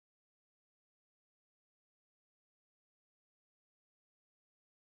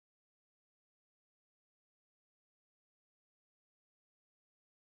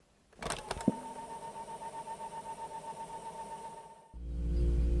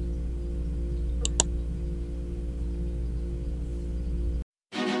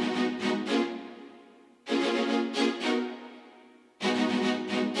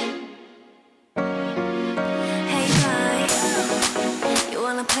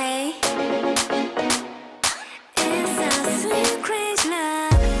hey. It's a sweet crazy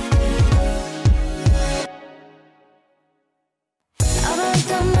love.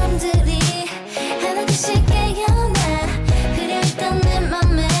 얼어있던 맘들이 하나둘씩 깨어나. 그려있던 내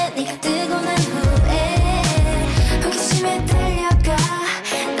맘에 네가 뜨고 난 후에 호기심에 달려가.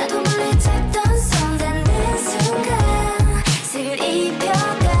 나도 몰래 잡던 손 닿는 순간 색을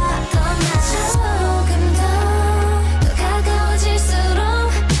입혀가. 조금 더 가까워질수록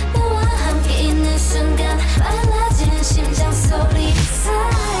너와 함께 있는 순간 빨라지는 심장 소리.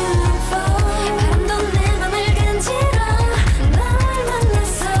 Silent fall. 바람도 내 맘을 간지러. 널 만나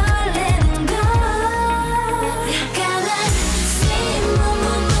설레는 걸. 가난 sweet 몸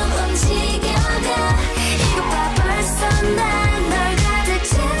움직여가. 이거 봐 벌써 난 널 가득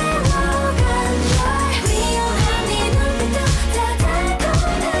채워간 걸. 위험한 네 눈빛도 다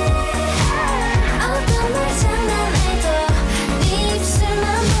달콤해. 어떤 말 장난해도 네 입술만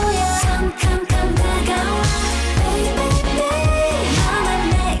보여. 캄캄캄 다가와. Baby baby 너만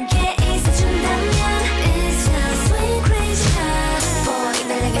내게 있어준다면 It's a sweet crazy love. Boy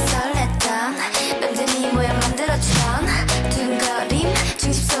날 내게 설렜던 맘들이 모여 만들어주던 두근거림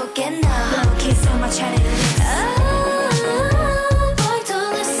중심 속에 너. Kiss on my channel. Boy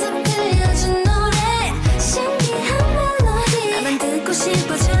통해서 들려준 노래 신기한 멜로디 나만 듣고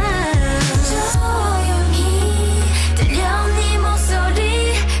싶어져. 조용히 들려온 네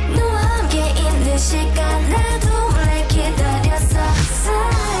목소리 너와 함께 있는 시간 나도 몰래 기다렸어.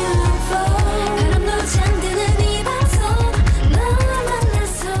 Silent fall. 바람도 잠드는 이 방송 널 만나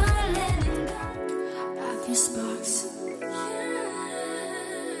설레는 걸. I feel sparks.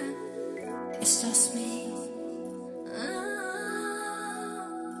 It's just me.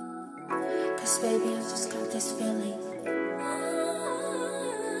 Cause baby I just got this feeling.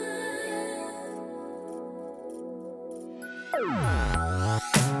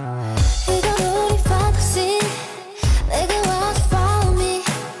 이건 우리 fantasy. 내가 와도 follow me.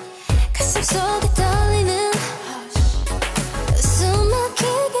 가슴 속에 떨리는 숨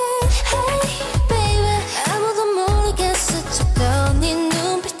막히게. Hey baby 아무도 모르게 스쳤던 네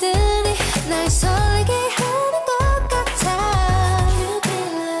눈빛들이 날 설레게 하는 것 같아.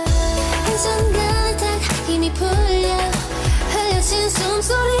 한순간에 딱 힘이 풀려. 흘려진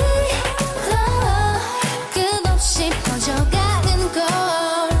숨소리 끝없이 퍼져가는 걸.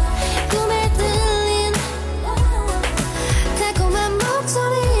 꿈에 들린 달콤한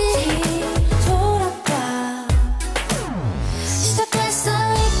목소리 돌아봐. 시작됐어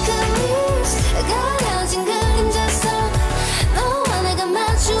Eclipse. 가려진 그림자 속 너와 내가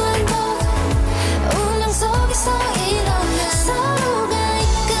마주한 곳. 운명 속에서 일어나 서로가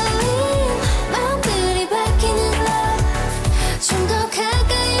이끌린 마음들이 밝히는 love. 좀 더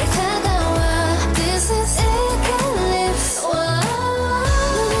가까이 다가와. This is Eclipse.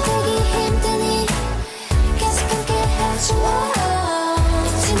 눈을 떼기 힘드니 계속 함께 해줘.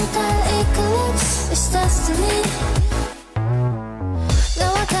 잊지 못할 Eclipse. It's destiny.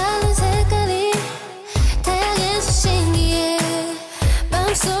 너와 다른 색깔이 다양해서 신기해.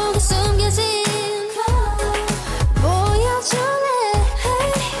 마음속에 숨겨진 보여줄래.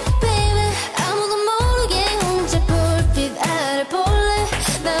 Hey baby 아무도 모르게 혼자 불빛 아래 볼래.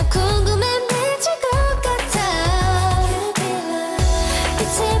 나 궁금해 미칠 것 같아.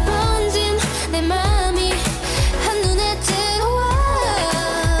 빛이 번진 내 맘이 한눈에 들어와.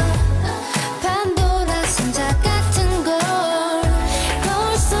 판도라 상자 같은 걸.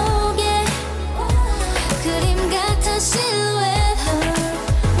 거울 속에 그림 같은 실루엣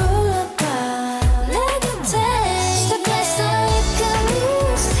불러봐 내 곁에. 시작됐어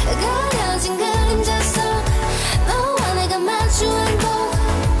Eclipse. 가려진 그림자 속 너와 내가 마주한 곳.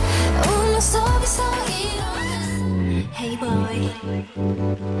 운명 속에서 일어난. Hey boy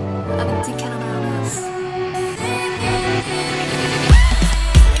I've been thinking about us.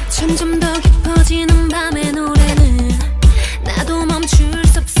 점점 더 깊어지는 밤의 노래는 나도 멈출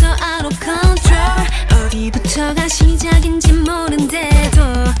수 없어 out of control. 어디부터가 시작인지 모른데도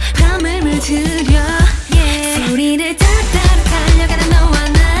밤을 물들여. Yeah. 소리를 따라 달려가는 너와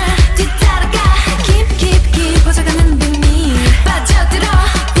나 뒤따라가. 깊이 깊어져가는 비밀 빠져들어.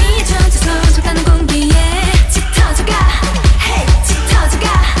 삐져져서 젖가는 공기에 짙어져가. Hey 짙어져가.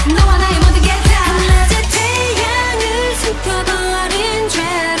 너와 나의 모든 게 다 한낮의 태양을 숨겨도 어린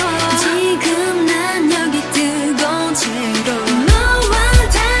죄로. 지금 난 여기 뜨거운 채로 너와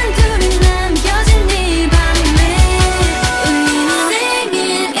단둘이 남겨진 이 밤에 우리는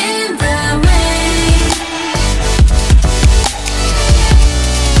singing in the rain.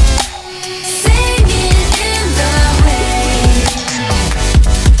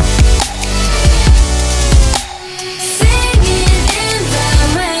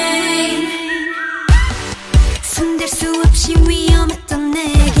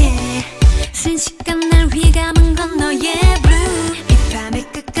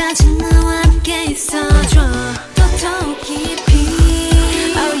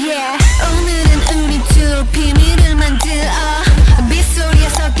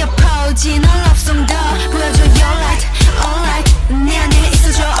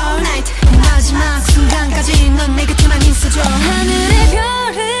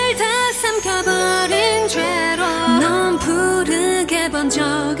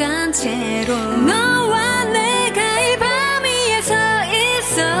 그대로 너와 내가 이 밤 위에 서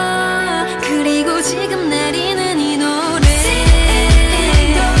있어. 그리고 지금 내리는 이 노래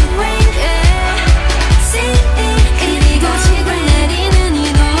그리고 지금 내리는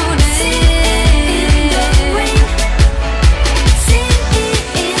이 노래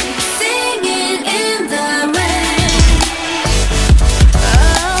Singing in the rain.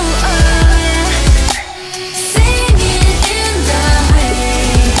 Oh, oh, yeah. Singing in the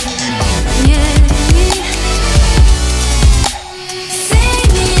rain. Yeah.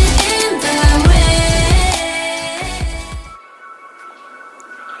 Singing in the rain.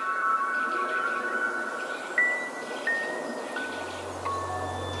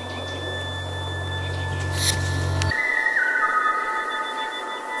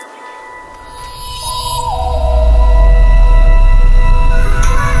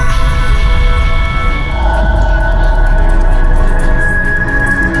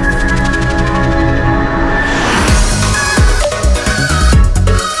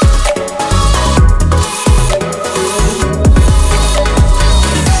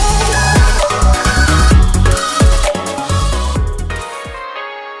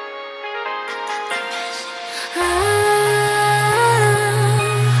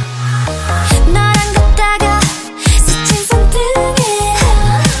 너랑 걷다가 스친 손등에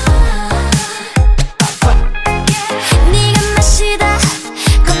네가 마시다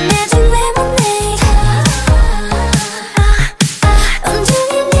건네준 레모네이드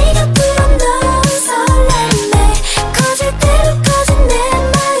온종일 네가 불어넣은 설렘에 커질 대로 커진 내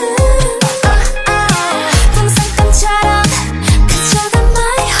마음 풍선껌처럼 그쳐간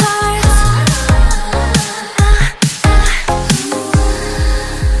my heart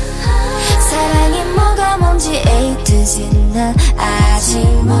사랑이 뭐가 뭔지 A to Z 난 아직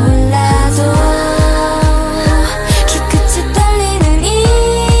몰라도 키 끝에 떨리는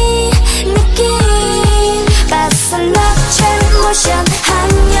이 느낌 봤어 love cherry motion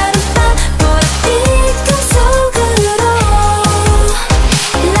한여름밤 보랏빛 꿈속으로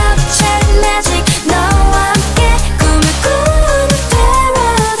love cherry magic 너와 함께 꿈을 꾸는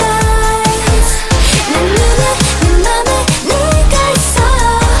paradise 내 눈에 내 맘에 네가 있어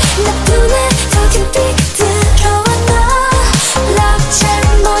내 품에 더 깊이 들어와 너 love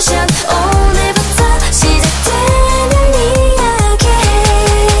cherry motion 오늘부터 시작되는 이야기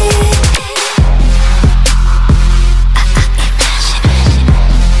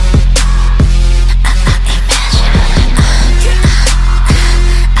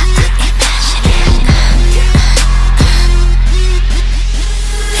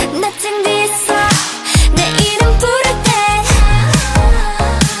낯쟁 뒤에서 내 이름 부를 때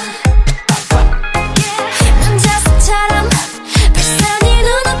난 자석처럼 벌써 네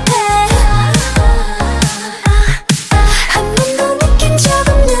눈앞에 한 번도 느낀 적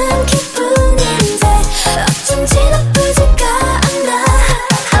없는 기분인데 어쩐지 나쁘지가 않아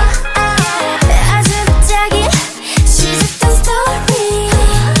아주 갑자기 시작된 스토리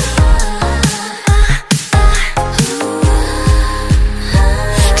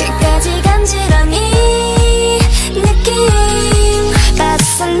끝까지 간지러니 느낌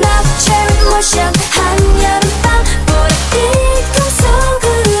봤어 love cherry motion 한여름밤 보랏빛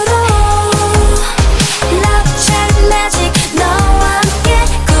꿈속으로 love cherry magic 너와 함께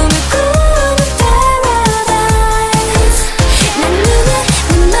꿈을 꾸는 paradise 내 눈에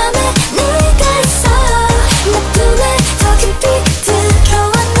내 맘에 네가 있어 내 품에 더 깊이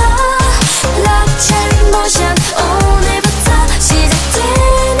들어와 너 love cherry motion 오늘부터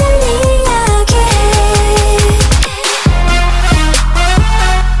시작되는 이야기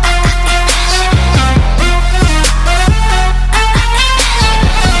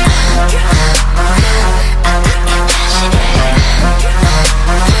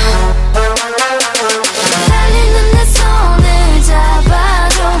떨리는 내 손을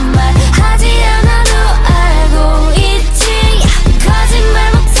잡아줘 말하지 않아도 알고 있지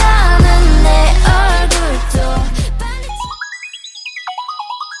거짓말 못하는 내 얼굴도 빨리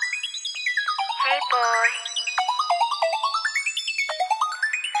Hey boy,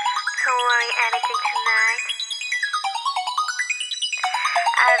 don't worry anything tonight.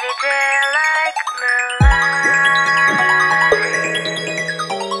 I'll be there like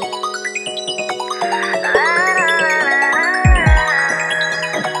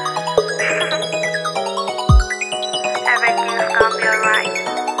Everything's gonna be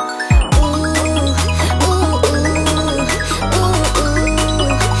alright.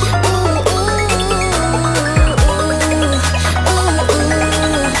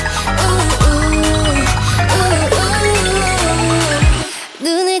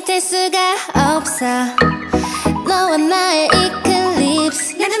 눈을 뗄 수가 없어 너와 나의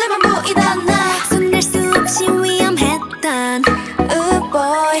Eclipse 나는 눈에만 보이던 나 손댈 수 없이 위험했던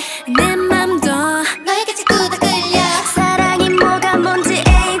boy 내 맘도 너에게 자꾸 다 끌려 사랑이 뭐가 뭔지 A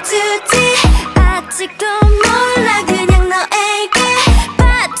to D 아직도 몰라 그냥 너에게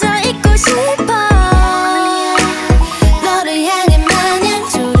빠져있고 싶어 너를 향해 마냥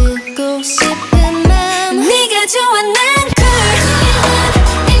조르고 싶은 맘 네가 좋아 난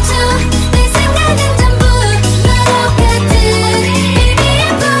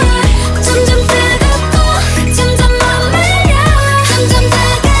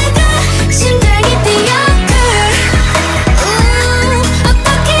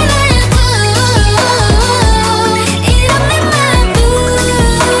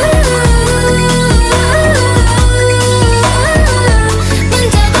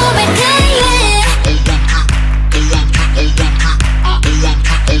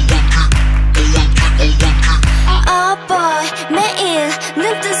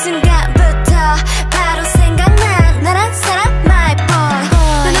눈뜬 순간부터 바로 생각나 나란 사람 my boy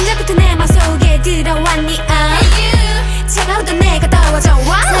넌 언제부터 내 맘속에 들어왔니 차가우던 내가 더워져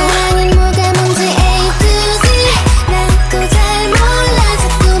사랑이 뭐가 뭔지 A to Z 난 꼭 잘 몰라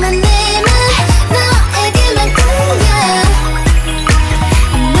자꾸만 내 맘 너에게만 끌려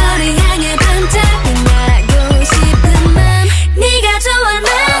너를 향해 반짝이나고 싶은 맘 네가 좋아 난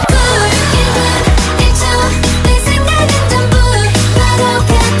꿀 1분 1초 내 생각은 전부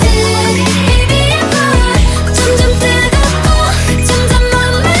점점 뜨겁고 점점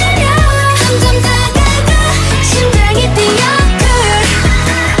머물려 점점 다가가 심장이 뛰어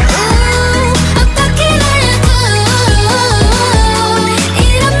어떻게 하려고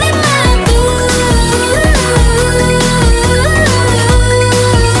이런 내 맘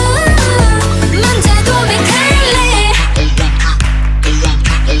먼저 고백할래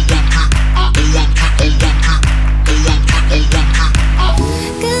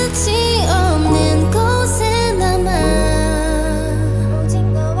끝이 없는 곳에 남아 오직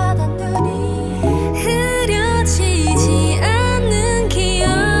너와 단둘이 흐려지지 않는 기억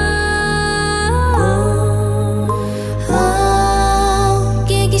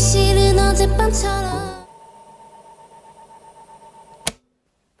깨기 싫은 어젯밤처럼